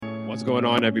What's going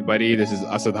on, everybody? This is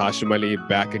Asad Hashim Ali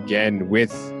back again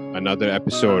with another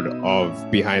episode of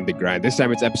Behind the Grind. This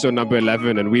time it's episode number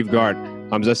 11, and we've got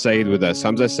Hamza Saeed with us.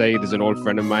 Hamza Saeed is an old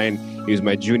friend of mine. He was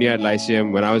my junior at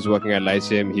Lyceum. When I was working at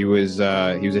Lyceum, he was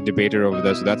a debater over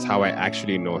there, so that's how I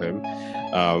actually know him.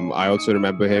 I also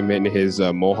remember him in his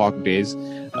Mohawk days.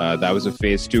 That was a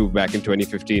phase 2 back in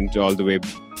 2015 to all the way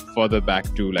further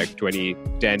back to like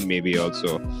 2010 maybe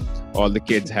also. All the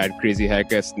kids had crazy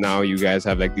haircuts. Now you guys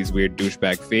have like these weird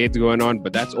douchebag fades going on,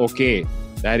 but that's okay.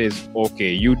 That is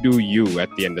okay. You do you at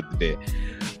the end of the day.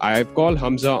 I've called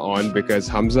Hamza on because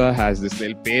Hamza has this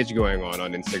little page going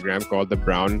on Instagram called The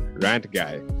Brown Rant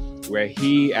Guy, where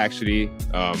he actually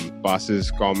passes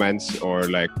comments or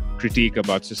like critique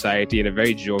about society in a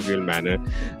very jovial manner,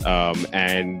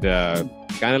 and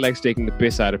kind of likes taking the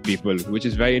piss out of people, which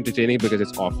is very entertaining because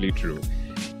it's awfully true.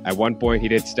 At one point, he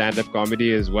did stand-up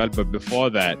comedy as well, but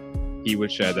before that, he will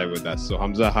share that with us. So,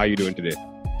 Hamza, how are you doing today?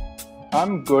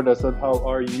 I'm good, Asad. How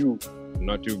are you?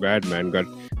 Not too bad, man. Got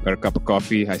a cup of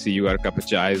coffee. I see you got a cup of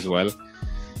chai as well.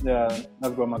 Yeah,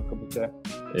 I've got my cup of chai.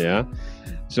 Yeah.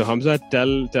 So, Hamza,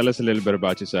 tell us a little bit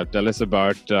about yourself. Tell us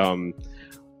about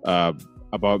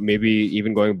maybe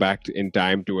even going back in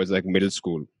time towards like middle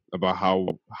school. About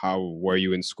how were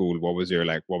you in school? What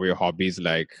were your hobbies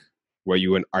like? Were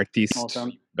you an artist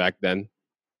back then?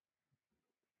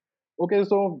 Okay,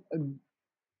 so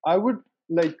I would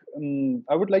like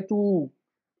to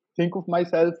think of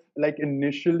myself like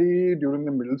initially during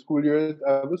the middle school years.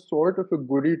 I was sort of a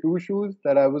goody two shoes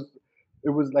that I was. It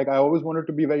was like I always wanted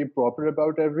to be very proper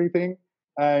about everything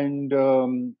and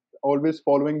always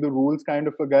following the rules kind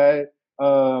of a guy.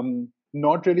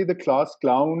 Not really the class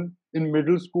clown in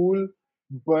middle school.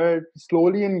 But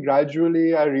slowly and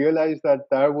gradually, I realized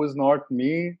that was not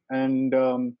me. And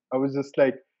I was just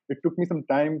like, it took me some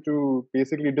time to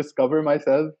basically discover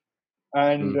myself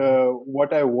and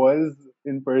what I was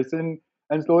in person.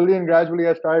 And slowly and gradually,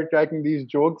 I started cracking these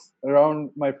jokes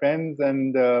around my friends,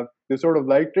 and they sort of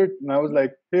liked it. And I was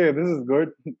like, hey, this is good.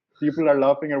 People are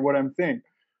laughing at what I'm saying.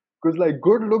 Because like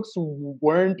good looks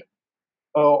weren't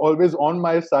always on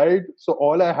my side, so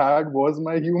all I had was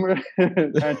my humor.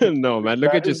 No, man,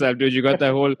 look at yourself, dude. You've got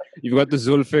the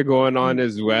Zulfi going on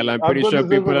as well. I'm pretty sure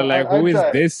people are like, who is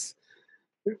this?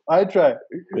 I try.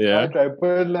 Yeah. I try.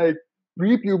 But like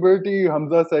pre-puberty,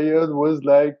 Hamza Saeed was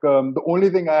like the only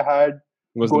thing I had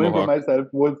going for myself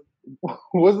was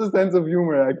the sense of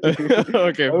humor, actually.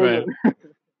 Okay, fine.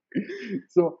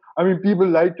 So, I mean, people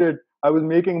liked it. I was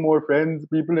making more friends.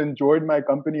 People enjoyed my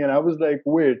company. And I was like,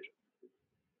 wait,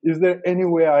 is there any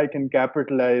way I can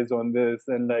capitalize on this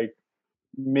and like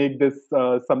make this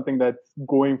something that's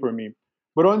going for me?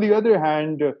 But on the other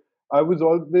hand, I was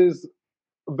always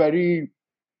very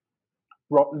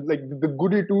like the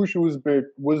goody two shoes bit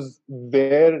was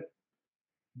there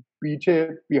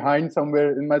behind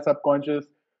somewhere in my subconscious,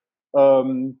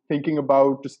 thinking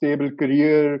about a stable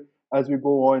career as we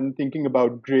go on, thinking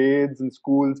about grades and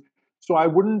schools. So I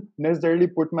wouldn't necessarily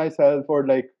put myself or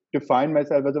like define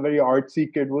myself as a very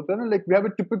artsy kid. Like we have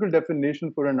a typical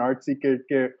definition for an artsy kid.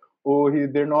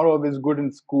 They're not always good in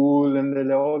school and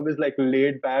they're always like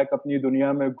laid back, apni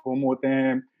dunya mein ghum hote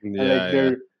hain, and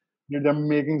like they're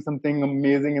making something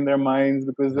amazing in their minds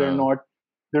because they're not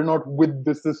with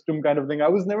the system kind of thing. I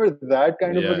was never that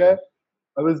kind of a guy.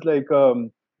 I was like,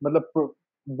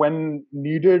 when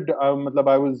needed, I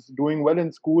was doing well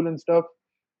in school and stuff,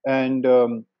 and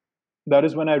that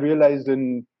is when I realized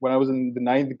when I was in the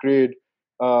 9th grade,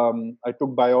 I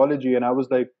took biology, and I was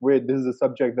like, wait, this is a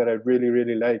subject that I really,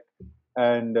 really like,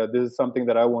 and this is something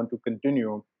that I want to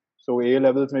continue. So A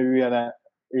levels maybe, and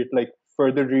it like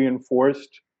further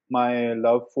reinforced my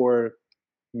love for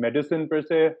medicine per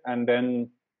se, and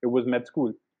then it was med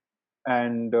school.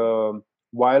 And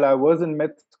while I was in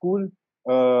med school,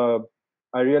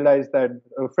 I realized that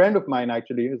a friend of mine,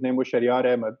 actually, his name was Shariar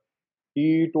Ahmed,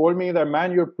 he told me that,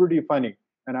 man, you're pretty funny.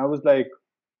 And I was like,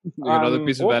 another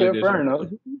piece of validation. Fair enough.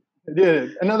 Yeah,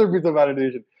 another piece of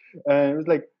validation. And it was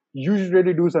like, you should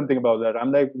really do something about that.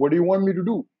 I'm like, what do you want me to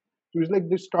do? So he's like,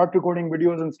 just start recording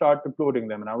videos and start uploading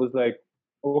them. And I was like,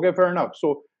 okay, fair enough.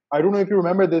 So I don't know if you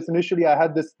remember this. Initially, I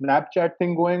had this Snapchat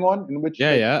thing going on in which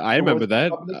I remember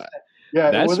that.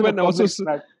 That's when also.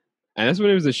 And that's when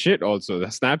it was the shit also. The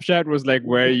Snapchat was like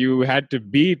where you had to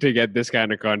be to get this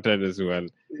kind of content as well.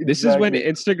 Exactly. This is when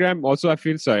Instagram also, I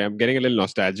feel, sorry, I'm getting a little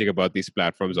nostalgic about these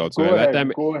platforms also. At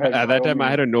that time, I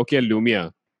had a Nokia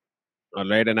Lumia. All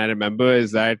right. And I remember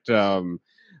is that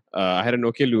I had a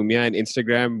Nokia Lumia,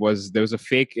 and there was a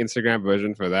fake Instagram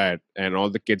version for that, and all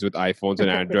the kids with iPhones and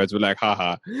Androids were like,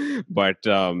 haha. But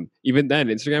even then,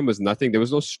 Instagram was nothing. There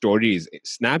was no stories.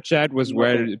 Snapchat was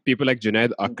where Nothing. people like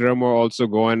Junaid Akram were also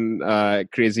going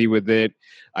crazy with it.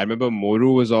 I remember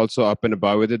Moru was also up and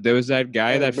about with it. There was that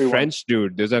guy, that Everyone. French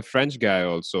dude. There's a French guy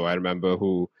also, I remember,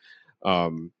 who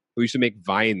used to make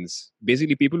Vines.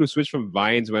 Basically, people who switched from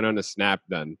Vines went on a Snap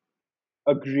then.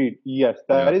 Agreed. Yes,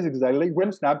 Yeah. that is exactly like when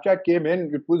Snapchat came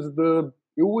in. It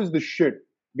was the shit.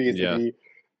 Yeah. Basically,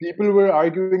 people were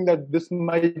arguing that this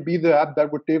might be the app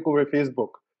that would take over Facebook.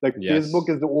 Like Facebook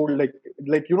Yes. is the old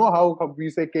like you know how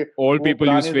we say कि Old वो people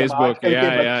use पुराने Facebook. आजकल के Yeah,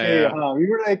 yeah, बच्चे yeah. हाँ we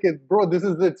were like bro this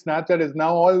is it. Snapchat is now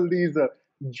all these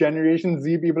Generation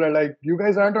Z people are like you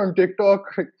guys aren't on TikTok.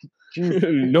 Jeez,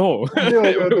 No, बूढ़े हो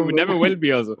गए हो तुम we लोग. never will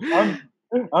be also.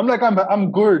 I'm like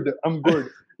I'm good. I'm good.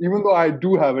 Even though I do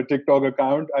have a TikTok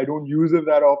account, I don't use it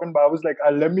that often. But I was like,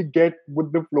 let me get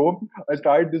with the flow. I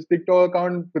started this TikTok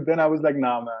account, but then I was like,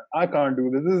 nah, man, I can't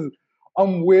do this.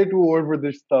 I'm way too old for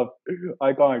this stuff.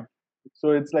 I can't.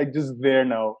 So it's like just there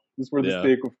now, just for the Yeah.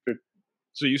 sake of it.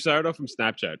 So you started off from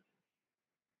Snapchat.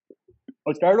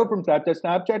 I started off from Snapchat.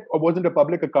 Snapchat wasn't a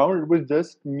public account. It was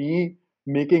just me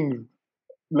making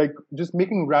just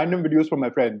making random videos for my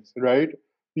friends, right?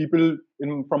 People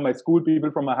from my school,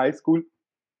 people from my high school.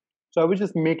 So I was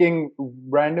just making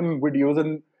random videos,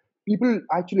 and people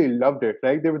actually loved it.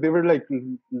 Like they were like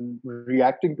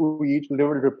reacting to each, they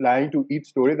were replying to each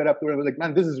story that I put. I was like,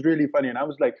 man, this is really funny, and I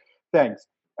was like, thanks.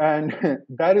 And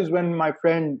that is when my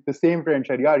friend, the same friend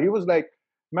Shariar, he was like,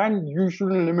 man, you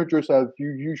shouldn't limit yourself.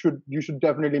 You should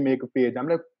definitely make a page. I'm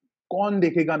like, कौन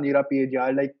देखेगा मेरा page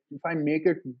यार? Like if I make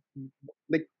it,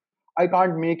 like I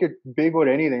can't make it big or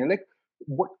anything. Like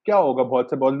क्या होगा बहुत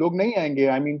से बहुत लोग नहीं आएंगे.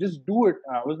 I mean, just do it.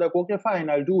 I was like, okay, fine,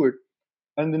 I'll do it.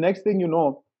 And the next thing you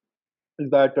know is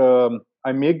that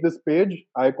I make this page.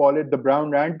 I call it the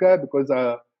Brown Rant Guy because,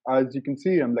 as you can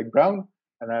see, I'm like brown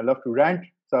and I love to rant.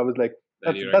 So I was like,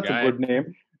 Then that's you're a that's a guy. good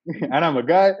name, and I'm a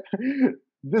guy.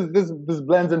 This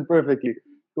blends in perfectly.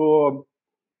 So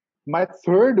my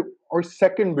third or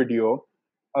second video,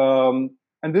 um,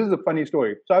 and this is a funny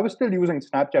story. So I was still using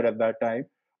Snapchat at that time,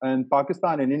 and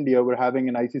Pakistan and India were having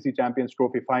an ICC Champions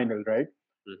Trophy final, right?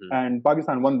 Hmm. And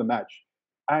Pakistan won the match.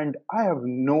 And I have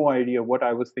no idea what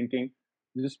I was thinking.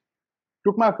 Just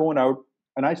took my phone out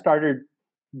and I started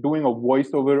doing a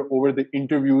voiceover over the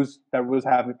interviews that were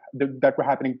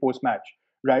happening post match,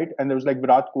 right? And there was like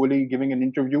Virat Kohli giving an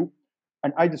interview,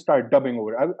 and I just started dubbing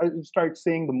over. I just started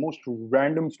saying the most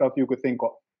random stuff you could think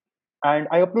of, and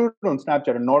I uploaded it on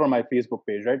Snapchat and not on my Facebook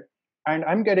page, right? And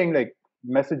I'm getting like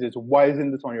messages, why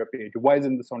isn't this on your page? Why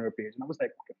isn't this on your page? And I was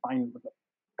like, okay, fine,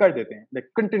 kar dete hain. Like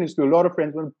continuously, a lot of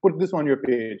friends will put this on your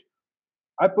page.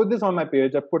 I put this on my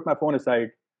page. I put my phone aside.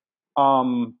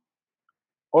 Um,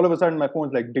 all of a sudden, my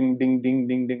phone's like ding, ding, ding,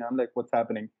 ding, ding. I'm like, what's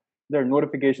happening? There are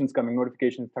notifications coming,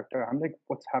 notifications. Tuck, tuck. I'm like,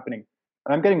 what's happening?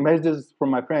 And I'm getting messages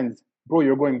from my friends, bro,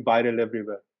 you're going viral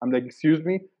everywhere. I'm like, excuse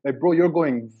me? Like, bro, you're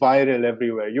going viral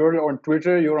everywhere. You're on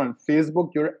Twitter, you're on Facebook,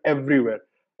 you're everywhere.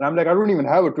 And I'm like, I don't even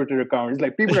have a Twitter account. It's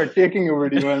like people are taking your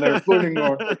video and they're uploading it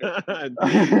on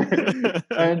Twitter.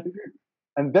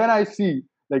 and then I see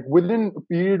like within a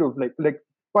period of like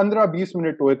 15-20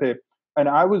 minute हुए थे, and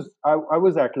I was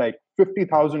at like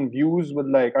 50,000 views with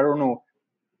like I don't know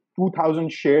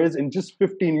 2,000 shares in just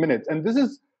 15 minutes, and this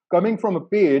is coming from a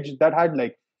page that had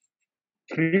like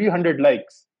 300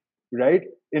 likes, right?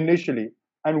 Initially.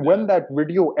 And when that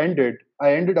video ended,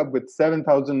 I ended up with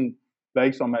 7,000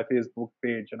 likes on my Facebook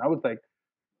page. And I was like,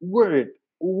 wait,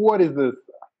 what is this?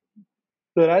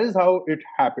 So that is how it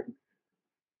happened.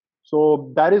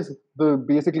 So that is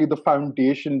basically the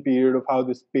foundation period of how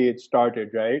this page started,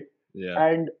 right? Yeah.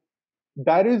 And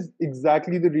that is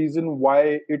exactly the reason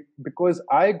why because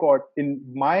I got in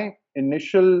my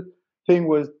initial thing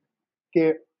was,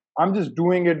 okay, I'm just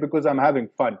doing it because I'm having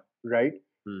fun, right?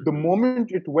 The Mm-hmm.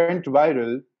 moment it went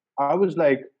viral, I was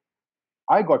like,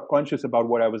 I got conscious about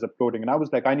what I was uploading, and I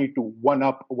was like, I need to one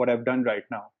up what I've done right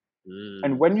now.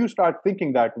 And when you start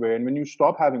thinking that way, and when you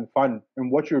stop having fun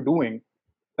in what you're doing,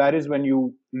 that is when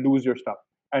you lose your stuff.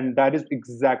 And that is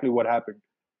exactly what happened,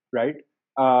 right?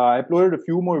 I uploaded a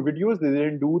few more videos. They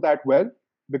didn't do that well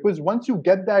because once you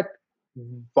get that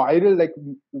viral,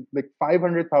 like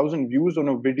 500,000 views on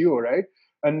a video, right?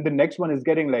 And the next one is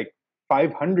getting like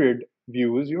 500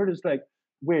 views, you're just like,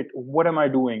 wait, what am I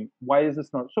doing? Why is this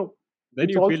not? So Then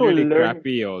it's you feel also really learning.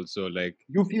 crappy also, like,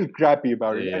 You feel crappy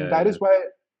about it. And that yeah. is why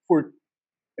for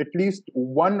at least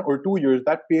 1 or 2 years,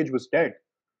 that page was dead.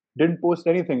 Didn't post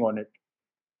anything on it.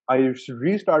 I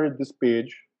restarted this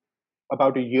page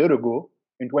about a year ago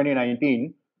in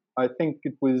 2019. I think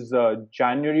it was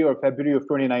January or February of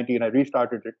 2019. I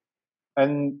restarted it,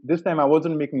 and this time I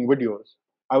wasn't making videos.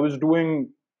 I was doing,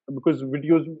 because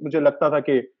videos मुझे लगता था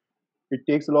कि it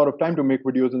takes a lot of time to make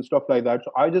videos and stuff like that.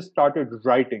 So I just started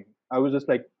writing. I was just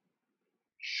like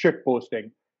shit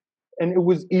posting, and it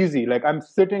was easy. Like I'm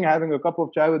sitting having a cup of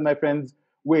chai with my friends.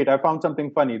 Wait, I found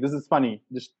something funny. This is funny.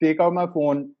 Just take out my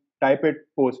phone, type it,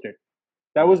 post it.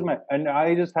 That was Mhm. my, and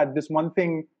I just had this one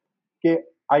thing. Okay,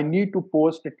 I need to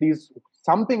post at least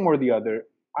something or the other.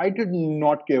 I did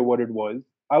not care what it was.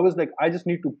 I was like, I just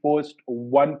need to post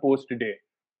one post a day.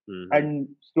 Mhm. And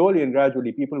slowly and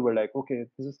gradually, people were like, okay,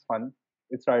 this is fun.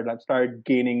 I started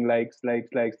gaining likes,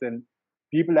 and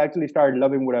people actually started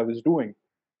loving what I was doing.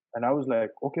 And I was like,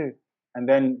 okay. And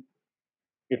then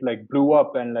it like blew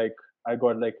up, and like I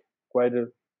got like quite a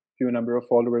few number of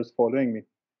followers following me.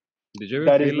 Did you ever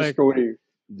That is feel the like story.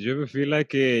 Did you ever feel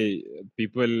like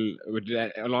people would,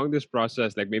 along this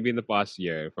process, like maybe in the past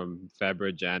year from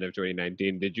February, Jan of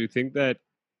 2019, did you think that,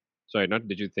 sorry, not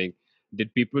did you think,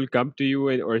 did people come to you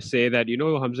or say that,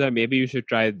 Hamza, maybe you should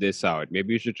try this out.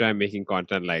 Maybe you should try making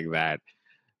content like that.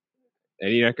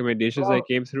 Any recommendations Uh, that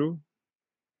came through?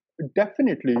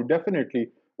 Definitely, definitely.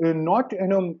 Not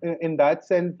in that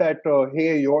sense that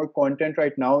hey, your content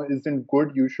right now isn't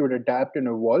good. You should adapt and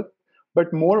evolve,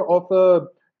 but more of a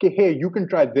okay, hey, you can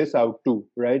try this out too,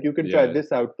 right? You can try Yeah.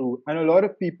 this out too. And a lot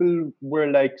of people were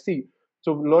like, see,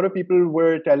 so a lot of people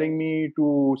were telling me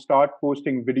to start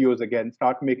posting videos again,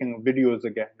 start making videos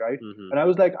again, right? Hmm. And I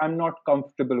was like, I'm not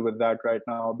comfortable with that right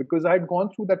now because I had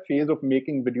gone through that phase of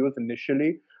making videos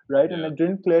initially, right? And Yeah.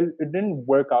 it didn't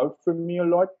work out for me a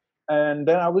lot, and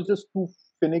then I was just too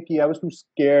finicky. I was too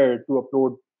scared to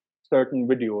upload certain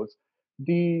videos.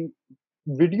 The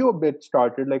video bit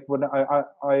started like when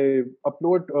I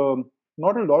upload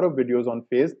not a lot of videos on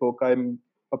Facebook. I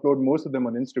upload most of them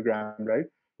on Instagram, right?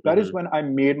 That is Hmm. when I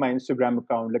made my Instagram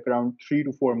account, like around 3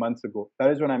 to 4 months ago. That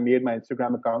is when I made my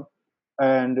Instagram account,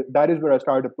 and that is where I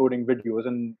started uploading videos.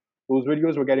 And those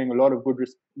videos were getting a lot of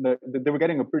they were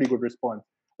getting a pretty good response.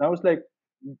 And I was like,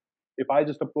 if I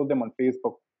just upload them on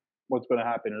Facebook, what's going to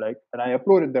happen? Like, and I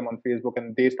uploaded them on Facebook,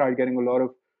 and they started getting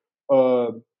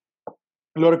uh,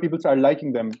 a lot of people started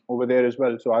liking them over there as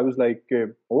well. So I was like,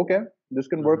 okay, this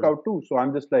can work Hmm. out too. So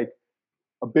I'm just like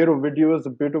a bit of videos, a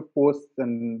bit of posts,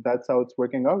 and that's how it's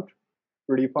working out.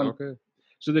 Pretty fun. Okay.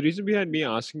 So the reason behind me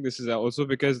asking this is also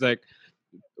because, like,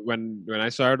 when I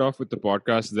started off with the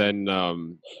podcast, then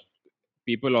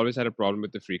people always had a problem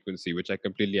with the frequency, which I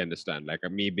completely understand. Like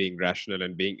me being rational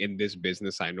and being in this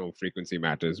business, I know frequency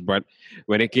matters. But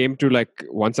when it came to, like,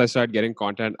 once I started getting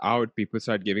content out, people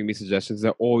started giving me suggestions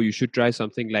that, oh, you should try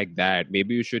something like that.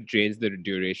 Maybe you should change the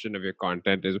duration of your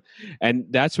content. And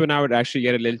that's when I would actually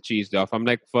get a little cheesed off. I'm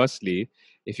like, firstly,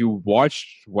 if you watched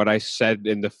what I said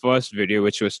in the first video,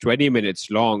 which was 20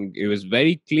 minutes long, it was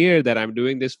very clear that I'm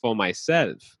doing this for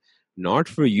myself, not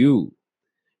for you,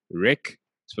 Rick.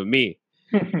 It's for me.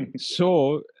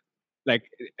 So, like,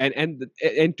 and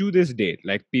to this date,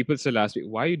 like, people still ask me,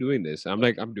 why are you doing this? I'm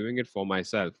like, I'm doing it for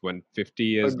myself. When 50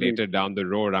 years Agreed. later down the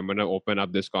road, I'm going to open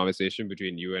up this conversation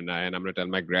between you and I, and I'm going to tell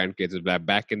my grandkids that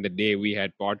back in the day we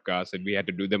had podcasts and we had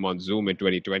to do them on Zoom in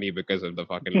 2020 because of the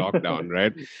fucking lockdown,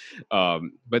 right?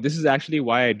 But this is actually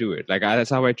why I do it. Like, that's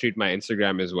how I treat my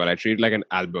Instagram as well. I treat it like an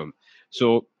album.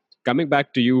 So, coming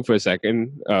back to you for a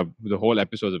second, the whole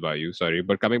episode's about you, sorry,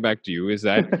 but coming back to you is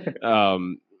that,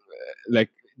 um, like,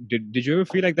 did you ever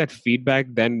feel like that feedback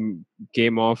then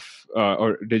came off,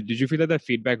 or did you feel that that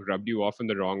feedback rubbed you off in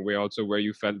the wrong way also, where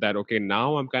you felt that, okay,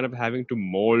 now I'm kind of having to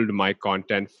mold my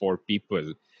content for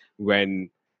people, when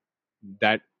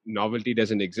that novelty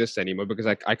doesn't exist anymore, because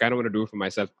I kind of want to do it for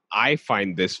myself. I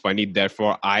find this funny,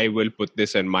 therefore I will put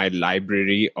this in my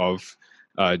library of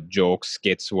jokes,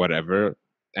 skits, whatever,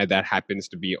 and that happens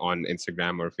to be on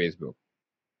Instagram or Facebook.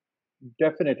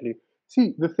 Definitely.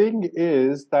 See, the thing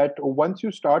is that once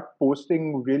you start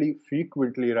posting really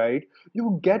frequently, right,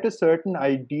 you get a certain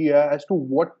idea as to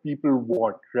what people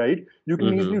want, right? You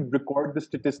can easily Mm-hmm. record the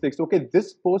statistics. Okay,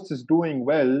 this post is doing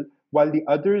well while the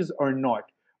others are not.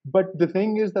 But the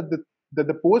thing is that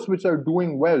the posts which are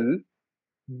doing well,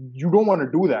 you don't want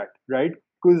to do that, right?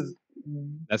 Because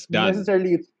That's done.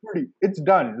 necessarily it's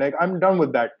done. Like I'm done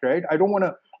with that, right? I don't want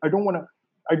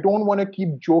to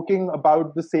keep joking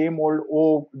about the same old,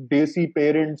 oh, desi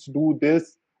parents do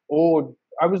this. Oh,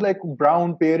 I was like,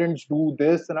 brown parents do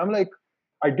this. And I'm like,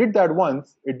 I did that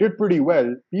once. It did pretty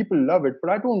well. People love it, but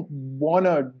I don't want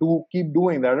to keep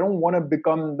doing that. I don't want to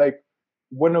become like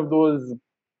one of those,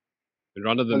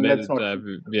 Run of the mill let's not, type.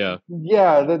 Yeah.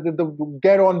 yeah, the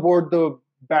get on board the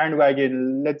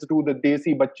bandwagon. Let's do the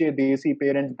desi bache, desi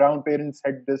parents, brown parents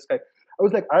had this. I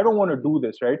was like, I don't want to do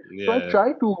this, right? So I Yeah.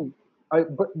 try to.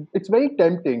 But it's very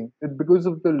tempting because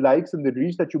of the likes and the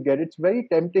reach that you get. It's very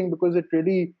tempting because it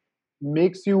really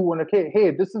makes you want to.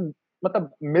 Hey, this is matlab,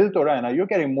 mil to raha hai na. You're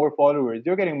getting more followers.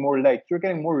 You're getting more likes. You're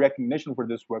getting more recognition for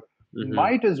this work. Mm-hmm.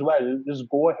 Might as well just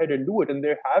go ahead and do it. And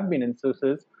there have been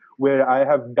instances where I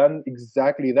have done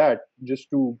exactly that just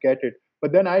to get it.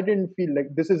 But then I didn't feel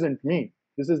like this isn't me.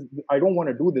 I don't want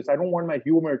to do this. I don't want my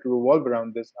humor to revolve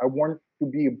around this. I want to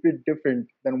be a bit different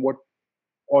than what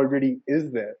already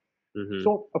is there. Mm-hmm.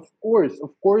 So of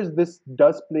course, this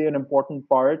does play an important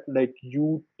part. Like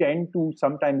you tend to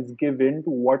sometimes give in to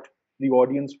what the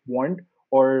audience want,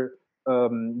 or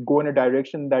go in a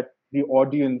direction that your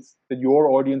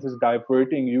audience is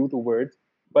diverting you towards.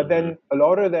 But Mm-hmm. then a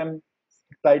lot of them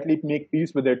slightly make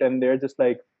peace with it, and they're just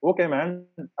like, okay, man,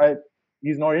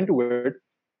 he's not into it,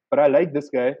 but I like this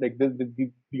guy. Like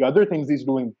the other things he's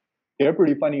doing, they're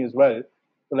pretty funny as well.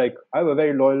 So like, I have a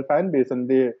very loyal fan base, and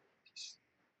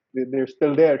they're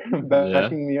still there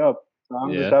backing Yeah. me up. So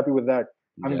I'm just Yeah. happy with that.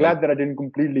 I'm Yeah. glad that I didn't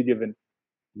completely give in.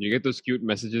 You get those cute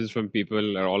messages from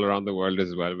people all around the world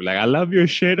as well. Like, I love your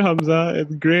shit, Hamza.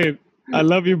 It's great. I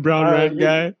love you, brown rat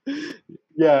Yeah, guy.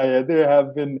 yeah, there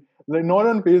have been, like, not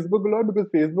on Facebook a lot because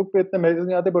Facebook पे इतने messages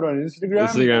नहीं आते, but on Instagram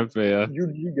Instagram पे, yeah.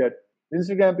 you get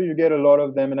you get a lot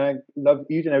of them, and I love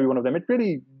each and every one of them. It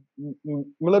really,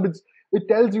 मतलब it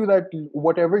tells you that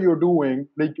whatever you're doing,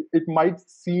 like it might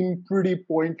seem pretty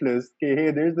pointless. Okay,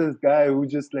 hey, there's this guy who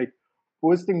just like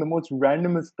posting the most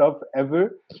randomest stuff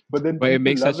ever, but then But it people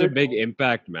makes love such a it. big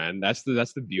impact, man. That's the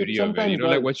It beauty of it. You sometimes know,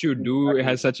 like does. what you do, it Exactly.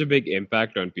 has such a big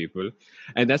impact on people,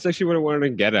 and that's actually what I wanted to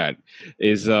get at.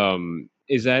 Is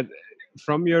that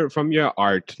from your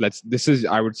art? This is,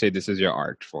 I would say, this is your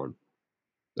art form.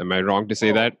 Am I wrong to say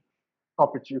Oh, that?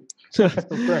 stop it, you.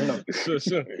 Fair enough.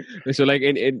 So like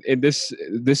in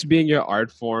this being your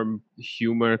art form,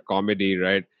 humor, comedy,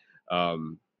 right?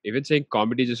 Even saying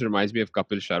comedy just reminds me of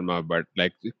Kapil Sharma, but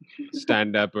like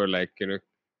stand up or like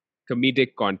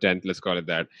comedic content, let's call it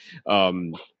that.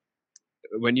 um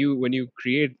when you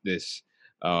create this,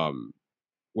 um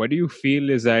what do you feel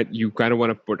is that you kind of want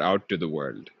to put out to the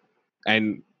world?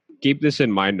 And keep this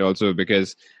in mind also,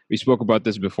 because we spoke about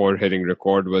this before hitting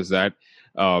record, was that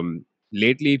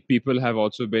lately people have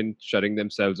also been shutting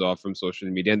themselves off from social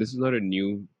media, and this is not a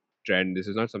new trend. This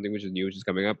is not something which is new, which is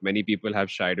coming up. Many people have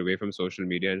shied away from social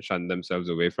media and shunned themselves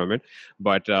away from it,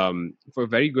 but for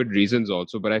very good reasons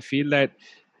also. But I feel that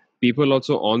people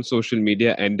also on social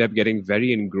media end up getting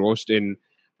very engrossed in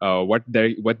what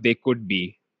they could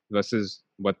be versus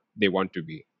what they want to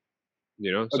be.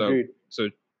 So Agreed. so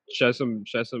shed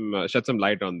some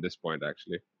light on this point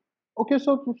actually. Okay,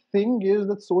 so the thing is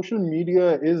that social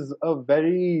media is a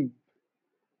very,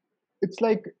 it's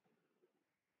like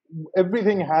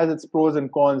everything has its pros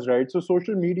and cons, right? So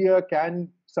social media can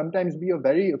sometimes be a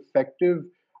very effective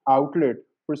outlet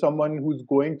for someone who's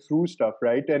going through stuff,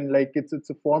 right? And like it's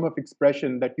a form of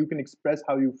expression that you can express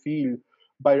how you feel,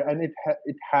 and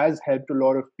it has helped a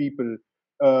lot of people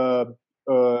uh,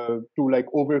 to like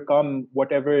overcome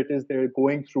whatever it is they're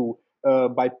going through,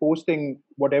 by posting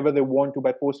whatever they want to,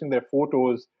 by posting their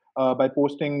photos, by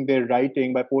posting their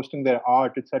writing, by posting their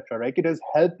art, etc. Right? It has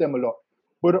helped them a lot.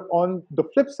 But on the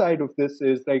flip side of this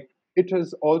is like it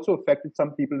has also affected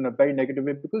some people in a very negative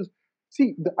way because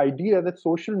see the idea that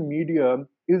social media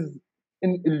is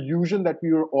an illusion that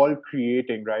we are all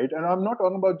creating, right? And I'm not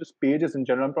talking about just pages in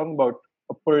general. I'm talking about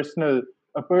a personal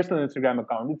a personal Instagram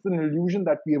account. It's an illusion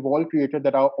that we have all created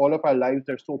that all of our lives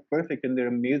are so perfect and they're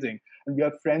amazing, and we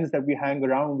have friends that we hang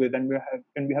around with, and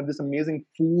we have this amazing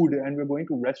food, and we're going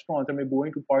to restaurants, and we're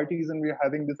going to parties, and we're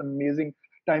having this amazing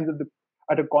times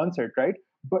at a concert, right?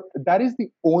 But that is the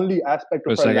only aspect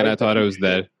For of a our second I life that thought I we was show.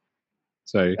 there.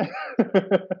 Sorry.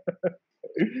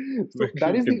 So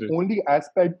that is the only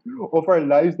aspect of our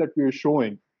lives that we are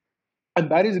showing,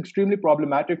 and that is extremely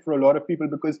problematic for a lot of people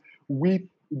because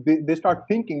they start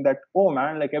thinking that, oh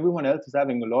man, like everyone else is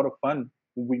having a lot of fun.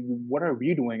 What are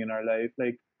we doing in our life?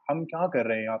 Like हम क्या कर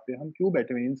रहे हैं यहाँ पे? हम क्यों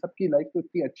बैठे हुए हैं? इन सबकी life तो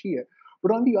इतनी अच्छी है.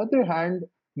 But on the other hand,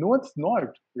 no, it's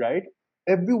not, right?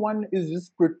 Everyone is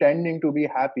just pretending to be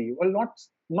happy. Well,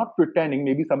 not pretending.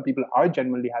 Maybe some people are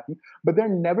genuinely happy, but they're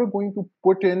never going to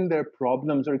put in their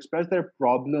problems or express their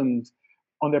problems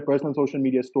on their personal social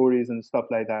media stories and stuff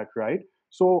like that, right?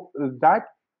 So that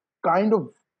kind of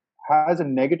has a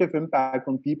negative impact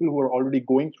on people who are already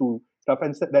going through stuff,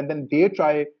 and then they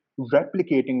try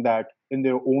replicating that in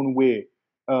their own way,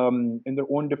 in their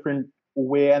own different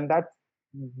way, and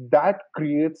that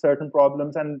creates certain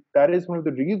problems, and that is one of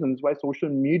the reasons why social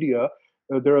media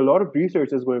there are a lot of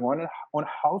researches going on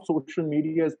how social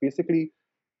media is basically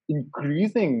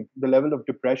increasing the level of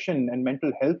depression and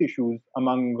mental health issues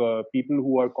among people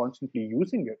who are constantly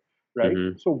using it, right?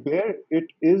 Mm-hmm. So, where it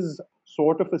is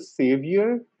sort of a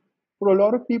savior for a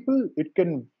lot of people, it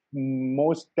can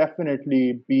most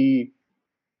definitely be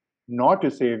not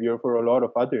a savior for a lot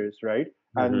of others, right?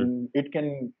 Mm-hmm. And it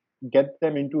can get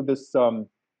them into this.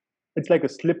 It's like a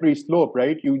slippery slope,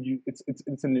 right?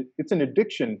 It's an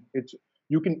addiction. It's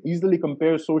You can easily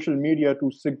compare social media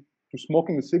to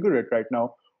smoking a cigarette right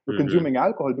now or Mm-hmm. consuming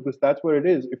alcohol because that's what it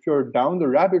is. If you're down the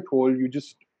rabbit hole, you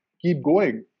just keep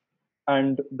going,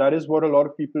 and that is what a lot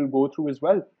of people go through as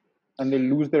well, and they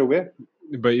lose their way.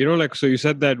 But like, so you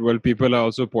said that, well, people are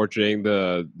also portraying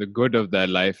the good of their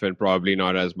life and probably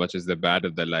not as much as the bad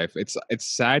of their life. It's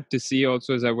sad to see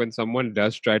also is that when someone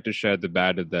does try to share the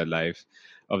bad of their life,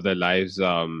 of their lives,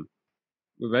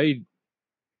 we're very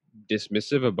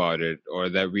dismissive about it, or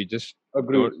that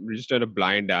Agreed. we just turn a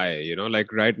blind eye.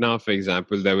 Like right now, for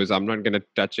example, I'm not going to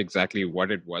touch exactly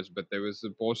what it was, but there was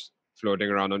a post floating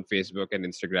around on Facebook and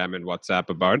Instagram and WhatsApp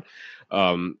about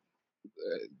um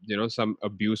some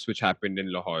abuse which happened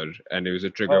in Lahore, and it was a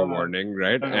trigger Uh, warning,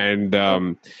 right?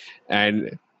 uh,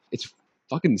 And it's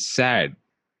fucking sad,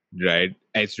 right?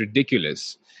 It's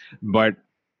ridiculous, but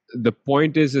the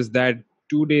point is that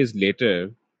 2 days later,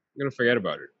 I'm gonna forget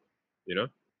about it. You know,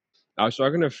 I was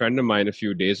talking to a friend of mine a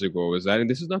few days ago. Was that, and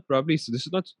this is not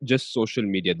just social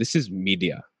media. This is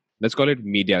media. Let's call it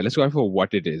media. Let's call it for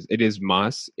what it is. It is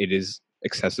mass. It is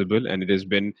accessible, and it has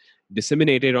been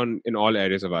disseminated in all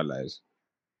areas of our lives.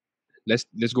 Let's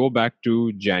go back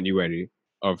to December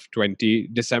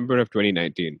of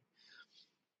 2019.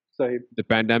 Sorry. The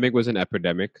pandemic was an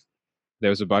epidemic. There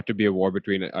was about to be a war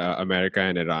between America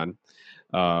and Iran.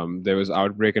 There was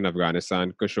outbreak in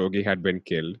Afghanistan. Khashoggi had been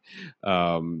killed.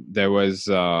 There was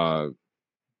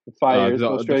Fires, the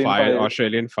Australian fires.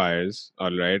 Australian fires.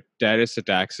 All right, terrorist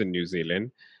attacks in New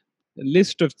Zealand.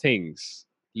 List of things,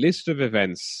 list of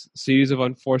events, series of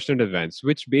unfortunate events,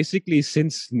 which basically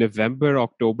since November,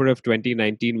 October of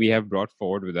 2019, we have brought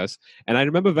forward with us. And I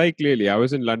remember very clearly, I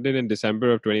was in London in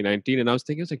December of 2019, and I was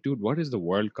thinking, I was like, dude, what has the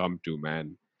world come to,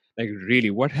 man? Like,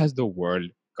 really, what has the world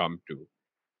come to?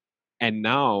 And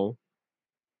now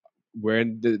we're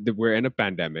in a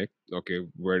pandemic. Okay,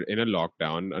 we're in a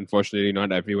lockdown. Unfortunately,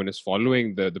 not everyone is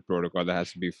following the protocol that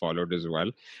has to be followed as well,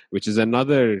 which is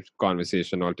another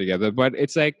conversation altogether. But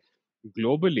it's like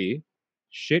globally,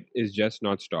 shit is just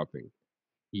not stopping.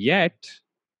 Yet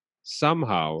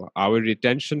somehow our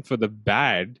retention for the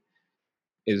bad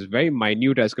is very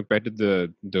minute as compared to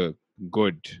the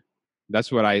good. That's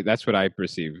what I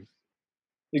perceive.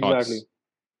 Exactly. Thoughts?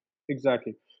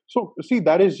 Exactly. So see,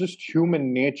 that is just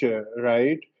human nature,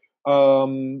 right?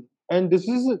 And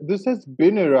this has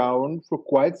been around for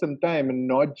quite some time, and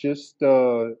not just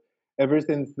ever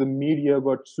since the media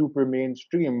got super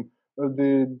mainstream.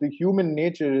 The human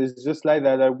nature is just like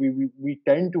that. That we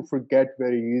tend to forget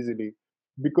very easily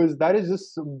because that is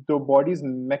just the body's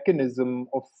mechanism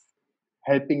of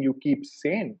helping you keep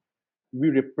sane. We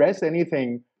repress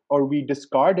anything or we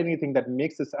discard anything that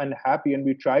makes us unhappy and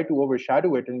we try to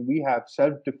overshadow it, and we have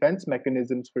self-defense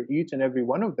mechanisms for each and every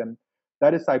one of them.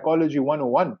 That is psychology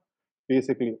 101,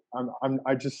 basically.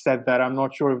 I just said that. I'm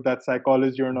not sure if that's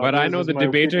psychology or not. But I This is know just the my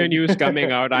debater in opinion. you is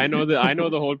coming out. I know the whole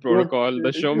don't protocol.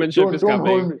 The showmanship is don't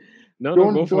hold coming. me. No,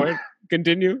 go Don't for it.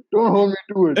 Continue. don't hold me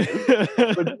to it.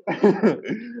 But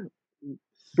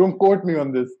don't quote me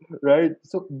on this, right?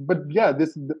 So, but yeah,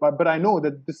 but I know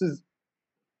that this is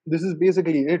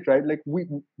basically it, right? Like we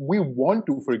want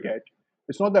to forget.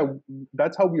 It's not that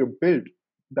that's how we are built.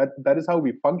 That is how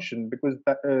we function because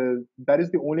that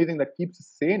is the only thing that keeps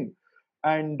us sane,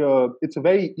 and it's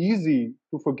very easy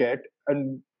to forget,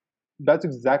 and that's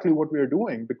exactly what we are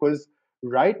doing because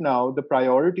right now the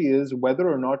priority is whether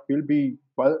or not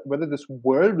whether this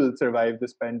world will survive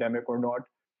this pandemic or not,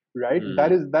 right? Mm,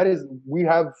 That is we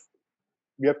have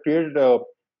created a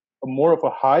more of a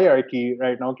hierarchy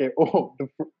right now. Okay,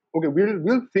 okay,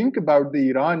 we'll think about the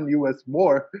Iran-US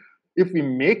war if we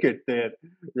make it there,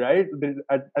 right?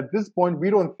 At this point, we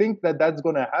don't think that that's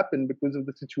going to happen because of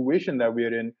the situation that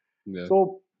we're in. yeah.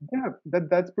 So yeah,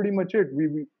 that's pretty much it.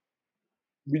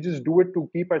 We just do it to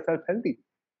keep ourselves healthy.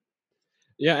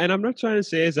 Yeah, and I'm not trying to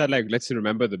say is that like let's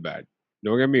remember the bad.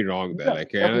 Don't get me wrong there. Yeah,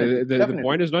 Like definitely, the definitely,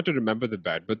 point is not to remember the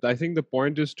bad, but I think the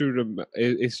point is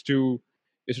is to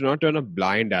not turn a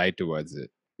blind eye towards it.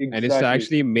 And it's to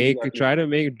exactly, actually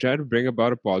exactly. try to bring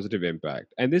about a positive impact.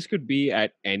 And this could be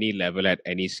at any level, at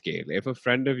any scale. If a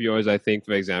friend of yours, I think,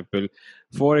 for example,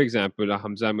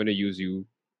 Hamza, I'm going to use you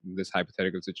this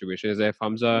hypothetical situation is if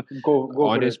Hamza Go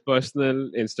on for his it. personal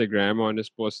Instagram, on his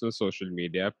personal social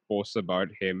media, posts about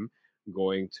him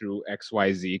going through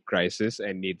XYZ crisis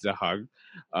and needs a hug,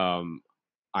 um,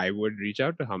 I would reach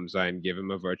out to Hamza and give him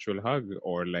a virtual hug,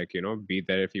 or like, be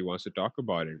there if he wants to talk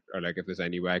about it, or like if there's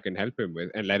any way I can help him with,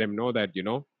 and let him know that,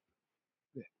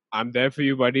 I'm there for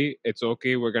you, buddy. It's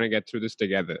okay. We're gonna get through this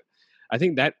together. I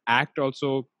think that act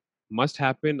also must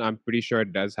happen. I'm pretty sure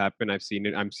it does happen. I've seen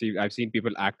it. I've seen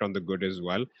people act on the good as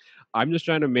well. I'm just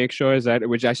trying to make sure is that,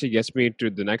 which actually gets me to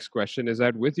the next question, is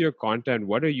that with your content,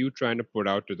 what are you trying to put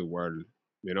out to the world?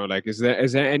 Like is there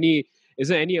any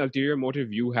ulterior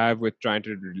motive you have with trying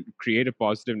to create a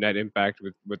positive net impact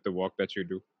with the work that you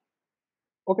do?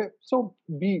 Okay, so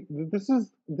this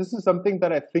is something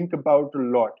that I think about a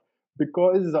lot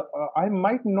because I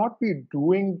might not be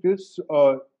doing this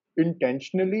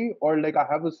intentionally, or like I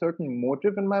have a certain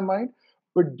motive in my mind,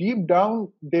 but deep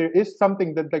down there is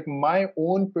something that, like, my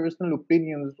own personal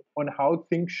opinions on how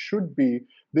things should be,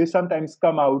 they sometimes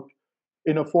come out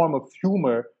in a form of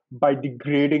humor by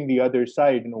degrading the other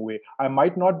side in a way. I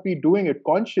might not be doing it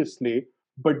consciously,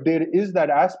 but there is that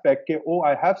aspect, oh,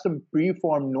 I have some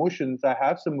preformed notions, I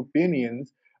have some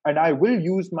opinions, and I will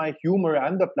use my humor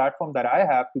and the platform that I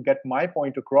have to get my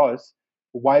point across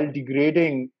while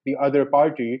degrading the other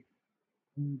party.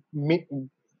 Me-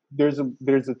 there's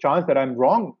a chance that I'm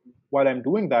wrong while I'm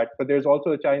doing that, but there's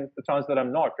also a chance that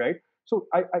I'm not, right? So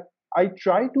I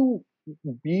try to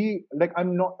be like, I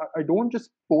don't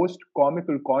just post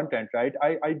comical content, right?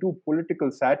 I do political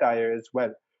satire as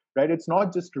well, right? It's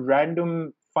not just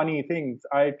random funny things.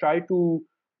 I try to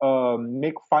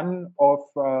make fun of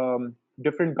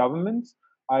different governments.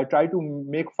 I try to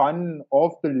make fun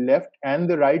of the left and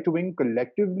the right wing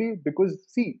collectively because,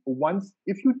 see, once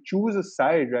if you choose a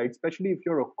side, right, especially if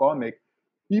you're a comic,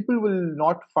 people will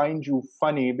not find you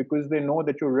funny because they know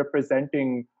that you're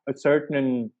representing a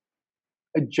certain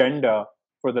agenda,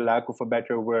 for the lack of a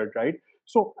better word, right?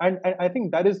 So, and I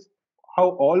think that is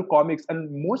how all comics and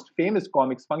most famous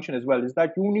comics function as well, is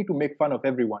that you need to make fun of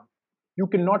everyone. You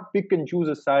cannot pick and choose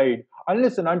a side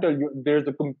unless and until there's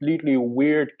a completely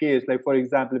weird case. Like, for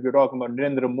example, if you're talking about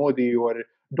Narendra Modi or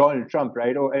Donald Trump,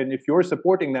 right? And if you're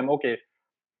supporting them, okay,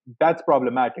 that's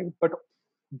problematic.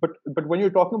 But when you're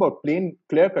talking about plain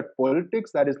clear cut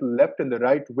politics, that is left and the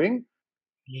right wing,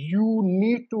 you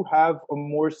need to have a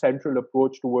more central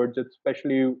approach towards it,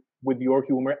 especially with your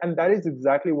humor. And that is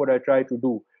exactly what I try to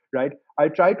do, right? I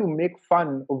try to make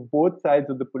fun of both sides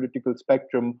of the political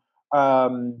spectrum,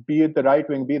 be it the right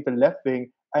wing, be it the left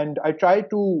wing. And I try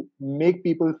to make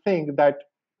people think that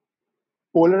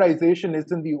polarization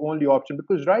isn't the only option,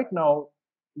 because right now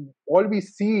all we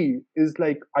see is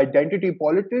like identity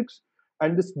politics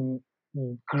and this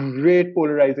great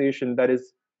polarization that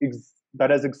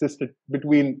has existed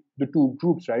between the two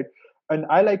groups, right? And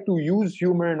I like to use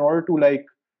humor in order to, like,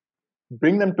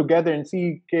 bring them together and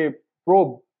see, okay,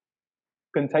 probe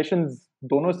concessions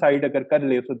dono side agar kar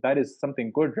le, so that is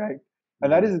something good, right?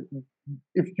 And that Mm. is,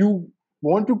 if you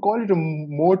want to call it a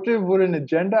motive or an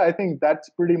agenda, I think that's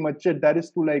pretty much it. That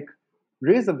is to, like,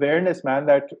 raise awareness, man,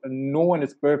 that no one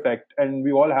is perfect and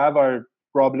we all have our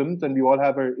problems and we all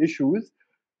have our issues,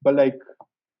 but, like,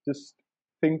 just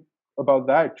think about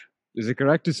that. Is it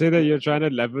correct to say that you're trying to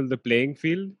level the playing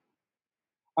field?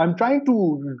 I'm trying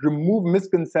to remove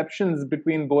misconceptions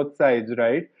between both sides,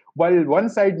 right? While one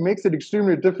side makes it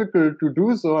extremely difficult to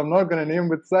do so, I'm not going to name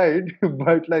which side,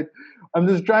 but, like, I'm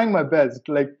just trying my best.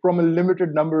 Like, from a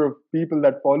limited number of people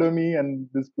that follow me and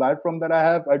this platform that I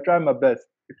have, I try my best.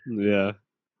 Yeah.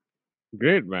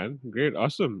 Great, man. Great.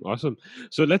 Awesome. Awesome.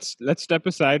 So let's step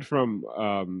aside from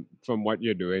what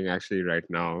you're doing actually right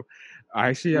now. I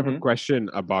actually have a Hmm. question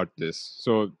about this.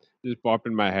 So just popped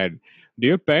in my head. Do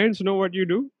your parents know what you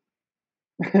do?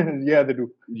 Yeah, they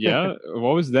do. Yeah.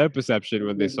 What was their perception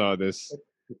when they saw this?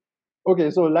 Okay,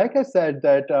 so like I said,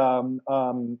 that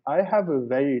I have a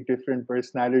very different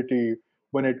personality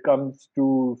when it comes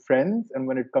to friends and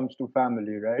when it comes to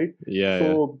family, right? Yeah, yeah.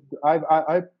 So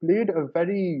I played a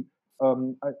very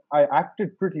I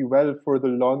acted pretty well for the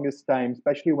longest time,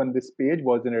 especially when this page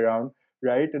wasn't around,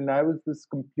 right? And I was this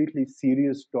completely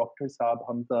serious Dr. Saab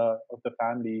Hamza of the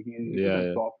family. He Yeah, doesn't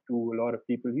yeah. talk to a lot of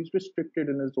people. He's restricted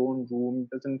in his own room,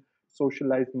 doesn't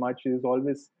socialize much. He's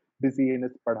always busy in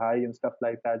his padhai and stuff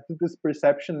like that. So this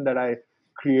perception that I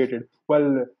created,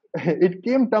 well, it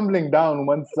came tumbling down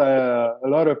once a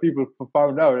lot of people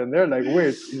found out, and they're like,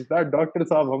 "Wait, is that Dr.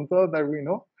 Saab Hamza that we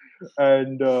know?"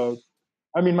 And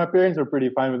I mean, my parents are pretty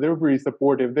fine, but they were pretty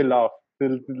supportive. They laugh. They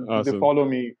Awesome. follow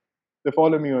me. They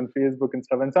follow me on Facebook and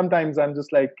stuff. And sometimes I'm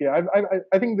just like, yeah,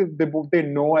 I think they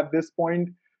know at this point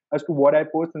as to what I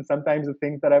post, and sometimes the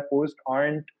things that I post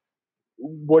aren't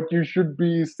what you should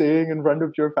be saying in front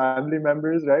of your family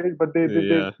members, right? But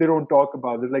Yeah, they don't talk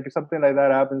about it. Like if something like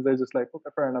that happens, they're just like,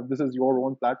 okay, fair enough. This is your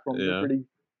own platform. yeah,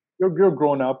 You're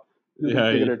grown up. You can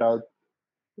yeah. figure it out.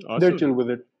 They're chill Awesome, with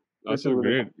it. They're chill awesome, with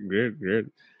it. great, great, great.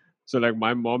 So like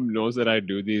my mom knows that I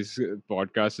do these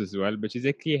podcasts as well, but she's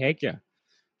like, "ये है क्या?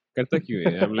 करता क्यों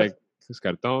है?" I'm like, "कुछ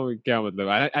करता हूँ क्या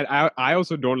मतलब?" I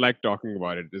also don't like talking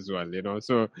about it as well, you know.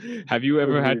 So have you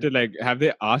ever had Agreed. to like have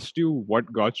they asked you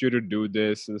what got you to do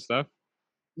this and stuff?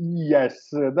 Yes,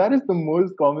 that is the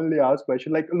most commonly asked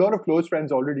question. Like a lot of close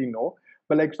friends already know,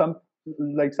 but like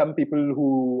some people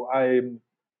who I'm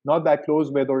not that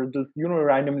close with, or just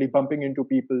randomly bumping into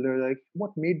people, they're like,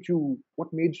 What made you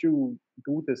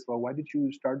do this? Or why did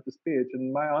you start this page?"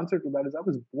 And my answer to that is, I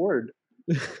was bored.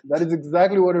 That is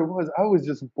exactly what it was. I was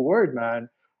just bored, man.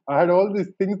 I had all these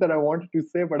things that I wanted to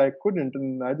say, but I couldn't,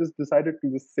 and I just decided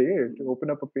to just say it, open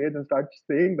up a page and start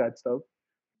saying that stuff.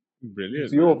 Brilliant,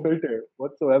 Zero man. filter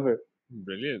whatsoever.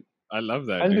 Brilliant. I love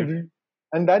that, And dude.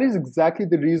 and that is exactly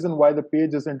the reason why the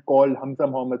page isn't called Hamza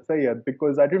Muhammad Sayyed,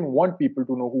 because I didn't want people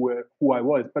to know who I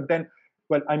was. But then,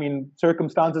 well, I mean,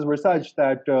 circumstances were such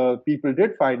that people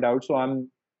did find out, so I'm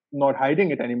not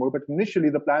hiding it anymore. But initially,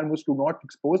 the plan was to not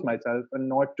expose myself and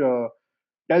not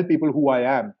tell people who I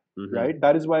am. Mm-hmm. Right?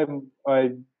 That is why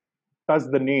I that's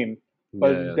the name.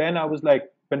 But Yeah, yeah. then I was like,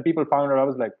 when people found out, I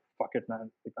was like, fuck it, man.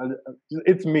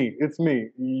 It's me. It's me.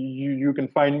 You can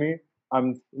find me. I'm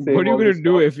What saying are you all gonna this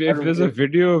do stuff. if I don't there's a care.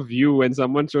 video of you and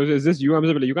someone shows is this you? I'm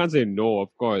like, you can't say no, of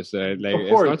course. Like Of it's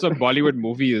course, not some Bollywood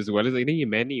movie as well. It's like नहीं,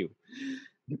 मैं नहीं हूँ.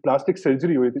 plastic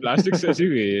surgery हुई थी. Plastic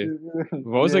surgery.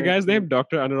 What was the Yeah, guy's name?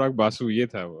 Dr. Anurag Basu. ये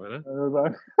था वो, है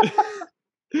ना?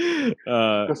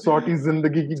 कसौटी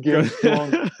जिंदगी की game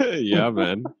strong. Yeah,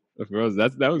 man. Of course,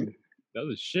 that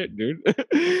was shit, dude.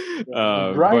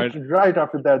 Right, But right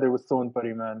after that, there was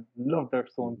Sonpuri, man. Love that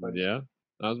Sonpuri. yeah,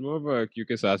 I was more of a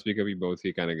क्योंकि सास भी कभी बहू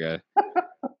थी kind of guy.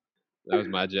 That was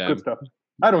my Good jam. stuff.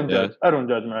 I don't Yeah, judge. I don't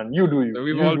judge, man. You do you. so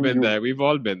we've You all do been you. there. We've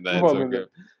all been there. We've It's all been there.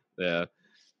 okay.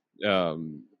 Yeah.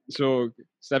 So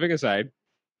stepping aside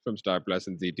from Star Plus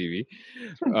and ZTV,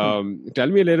 tell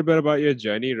me a little bit about your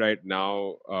journey right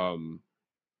now.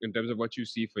 In terms of what you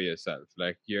see for yourself,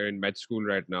 like you're in med school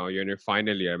right now. You're in your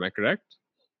final year. Am I correct?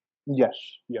 Yes,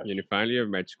 yes. You're in your final year of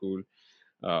med school.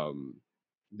 Um,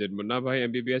 did Munna Bhai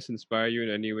MBBS inspire you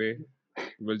in any way?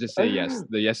 We'll just say yes.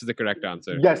 The yes is the correct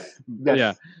answer. Yes, Yeah,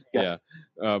 yes, yes.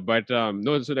 yeah. But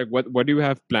no. So like, what do you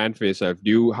have planned for yourself?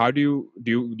 Do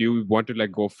you want to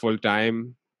like go full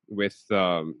time with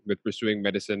pursuing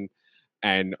medicine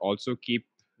and also keep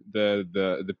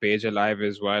the page alive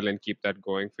as well and keep that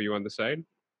going for you on the side?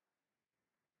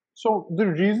 So the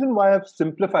reason why I've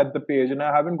simplified the page and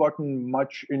I haven't gotten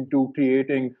much into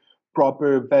creating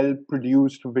proper,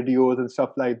 well-produced videos and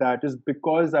stuff like that is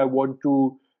because I want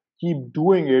to keep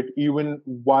doing it even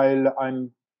when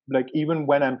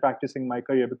I'm practicing my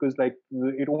career, because like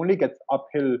it only gets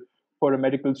uphill for a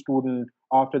medical student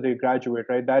after they graduate,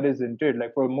 right? That isn't it.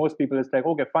 Like for most people, it's like,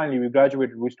 okay, finally we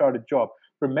graduated, we start a job.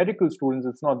 For medical students,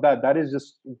 it's not that. That is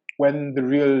just when the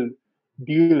real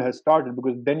deal has started,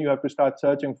 because then you have to start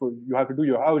searching for, you have to do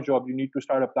your house job, you need to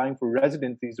start applying for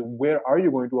residencies. Where are you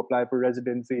going to apply for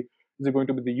residency? Is it going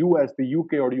to be the US, the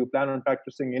UK, or do you plan on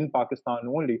practicing in Pakistan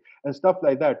only, and stuff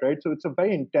like that, right? So it's a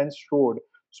very intense road.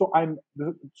 So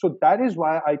that is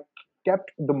why I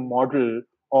kept the model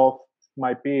of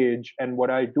my page and what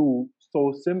I do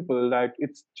so simple that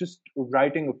it's just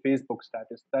writing a Facebook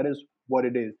status. That is what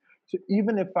it is. So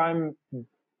even if I'm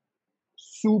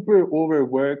super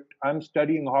overworked, I'm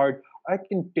studying hard, I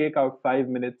can take out 5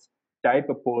 minutes, type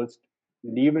a post,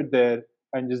 leave it there,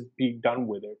 and just be done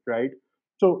with it, right?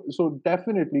 So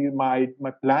definitely my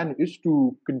plan is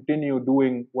to continue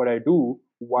doing what I do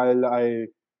while I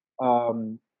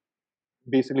um,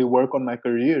 basically work on my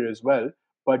career as well.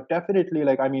 But definitely,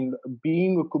 like I mean,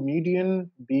 being a comedian,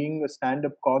 being a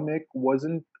stand-up comic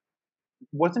wasn't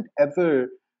ever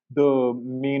the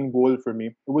main goal for me.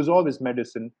 It was always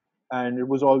medicine, and it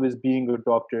was always being a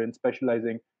doctor and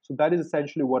specializing. So that is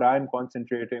essentially what I'm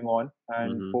concentrating on,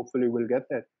 and Hmm. hopefully we'll get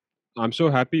there. I'm so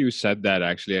happy you said that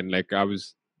actually, and like I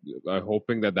was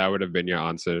hoping that that would have been your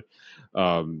answer,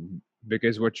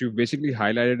 because what you basically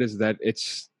highlighted is that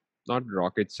it's not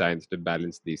rocket science to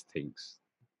balance these things.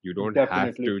 You don't have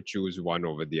Definitely. to choose one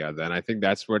over the other, and I think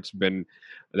that's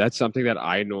something that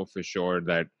I know for sure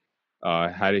that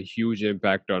had a huge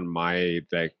impact on my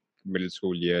like middle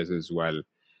school years as well.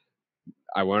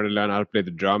 I wanted to learn how to play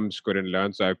the drums, couldn't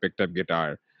learn, so I picked up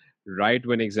guitar. Right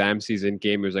when exam season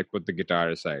came, it was like put the guitar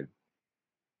aside.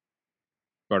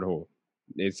 पढ़ो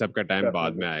इस सब का time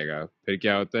बाद में Definitely. आएगा. फिर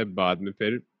क्या होता है बाद में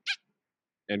फिर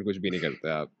एंड कुछ भी नहीं करते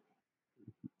आप.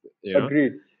 You know.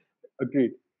 Agreed.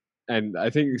 Agreed. And I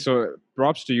think so.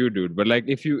 Props to you, dude. But like,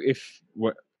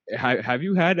 have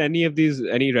you had any of these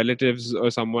any relatives or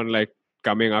someone like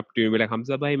coming up to you and be like,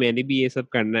 Hamza bhai, मैंने भी ये सब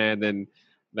करना है, then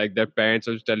like their parents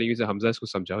are telling you, Hamza इसको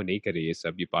समझाओ नहीं करे ये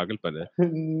सब, ये पागलपन है.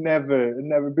 Never.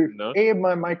 No. Hey,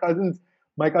 my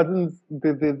cousins,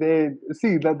 they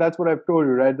see that's what I've told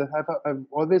you, right? That I've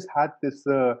always had this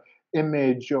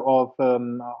image of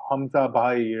Hamza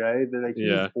Bhai, right? That, like, he's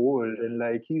Yeah. old and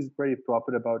like he's very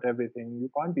proper about everything. You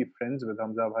can't be friends with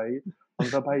Hamza Bhai.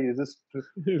 Hamza Bhai is just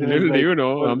Little do like, you know,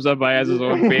 well, Hamza bhai has his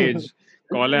own page.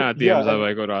 कॉलें आती है yeah, Hamza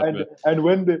bhai को रात में.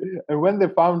 and when they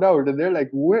found out, and they're like,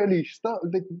 really, stop,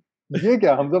 like, ये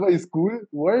क्या Hamza Bhai is cool?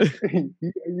 What?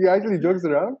 he actually jokes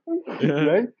around, Yeah.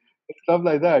 right? Stuff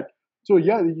like that. So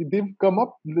yeah, they've come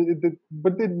up,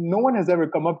 but no one has ever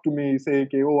come up to me saying,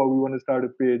 "Okay, oh, we want to start a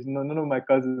page." No, none of my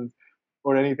cousins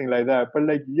or anything like that. But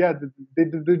like, yeah, they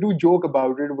do joke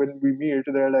about it when we meet.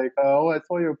 They're like, "Oh, I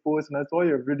saw your post and I saw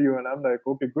your video," and I'm like,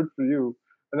 "Okay, good for you."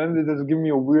 And then they just give me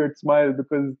a weird smile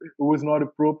because it was not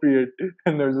appropriate,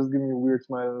 and they're just giving me a weird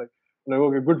smile. I'm like,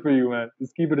 "Okay, good for you, man.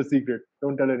 Just keep it a secret.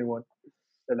 Don't tell anyone."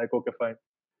 They're like, "Okay, fine."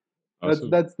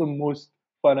 Awesome. That's the most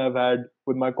fun I've had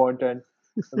with my content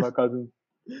and my cousins.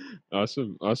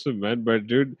 Awesome, man. But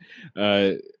dude,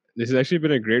 this has actually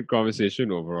been a great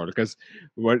conversation overall. Because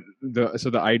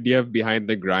the idea behind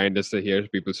the grind is to hear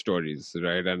people's stories,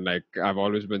 right? And like I've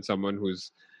always been someone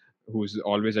who's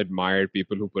always admired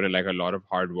people who put in like a lot of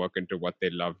hard work into what they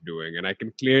love doing, and I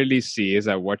can clearly see is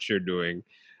that what you're doing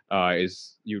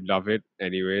is you love it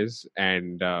anyways,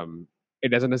 and it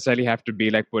doesn't necessarily have to be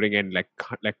like putting in like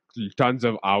tons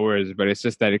of hours, but it's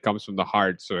just that it comes from the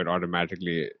heart, so it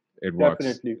automatically it works.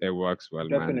 Definitely. It works well,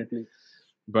 man. Definitely.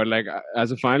 But like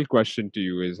as a final question to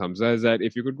you is, Hamza, is that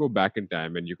if you could go back in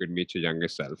time and you could meet your younger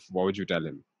self, what would you tell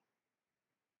him?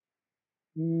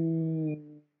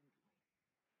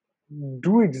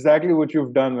 Do exactly what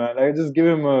you've done, man. I just give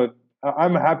him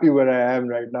I'm happy where I am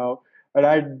right now, and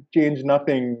I'd change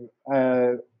nothing,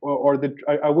 I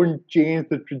wouldn't change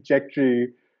the trajectory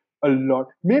a lot.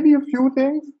 Maybe a few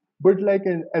things, but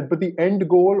but the end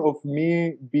goal of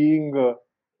me being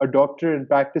a doctor and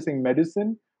practicing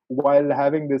medicine while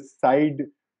having this side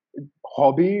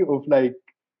hobby of like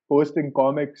posting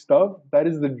comic stuff, that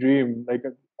is the dream. Like,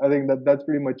 I think that's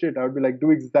pretty much it. I would be like,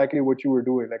 do exactly what you were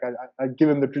doing. Like, I'd give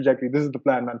him the trajectory. This is the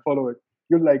plan, man. Follow it.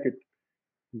 You'll like it.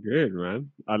 Good, man.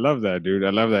 I love that, dude. I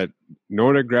love that. No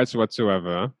regrets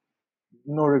whatsoever. Huh?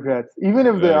 No regrets. Even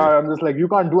if there are, I'm just like, you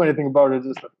can't do anything about it.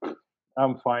 Just like,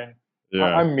 I'm fine. Yeah.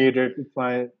 I made it. It's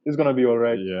fine. It's gonna be all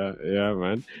right. Yeah,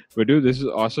 man. But dude, this is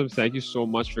awesome. Thank you so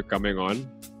much for coming on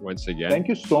once again. Thank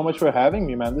you so much for having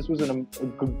me, man. This was a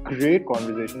great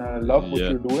conversation. I love what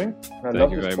you're doing. I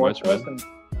love this podcast.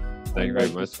 Thank you very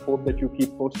much. I just hope that you keep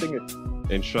posting it.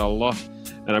 Inshallah.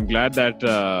 And I'm glad that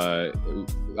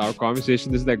our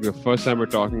conversation, this is like the first time we're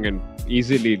talking in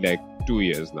easily like 2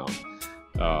 years now.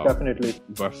 Definitely.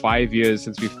 But 5 years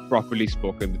since we've properly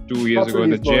spoken. 2 years ago,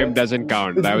 the gym doesn't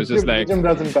count. I was just like, the gym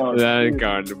doesn't count. Doesn't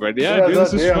count. But yeah, dude,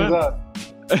 this is fun.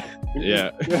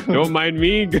 Yeah. Don't mind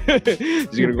me. Just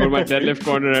gonna go to my deadlift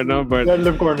corner right now. But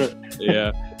deadlift corner.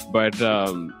 Yeah. But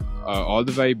all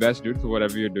the very best, dude, for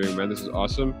whatever you're doing, man. This is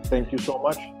awesome. Thank you so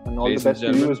much. And all the best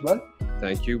to you as well.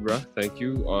 Thank you, bro. Thank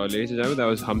you. Ladies and gentlemen, that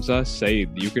was Hamza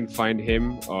Saeed. You can find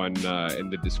him on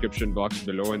in the description box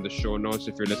below in the show notes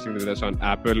if you're listening to this on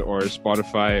Apple or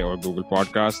Spotify or Google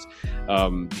Podcasts.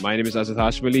 My name is Asad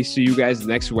Hashmali. See you guys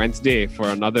next Wednesday for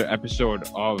another episode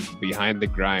of Behind the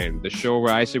Grind, the show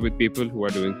where I sit with people who are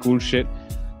doing cool shit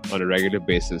on a regular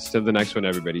basis. Till the next one,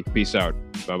 everybody. Peace out.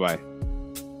 Bye-bye.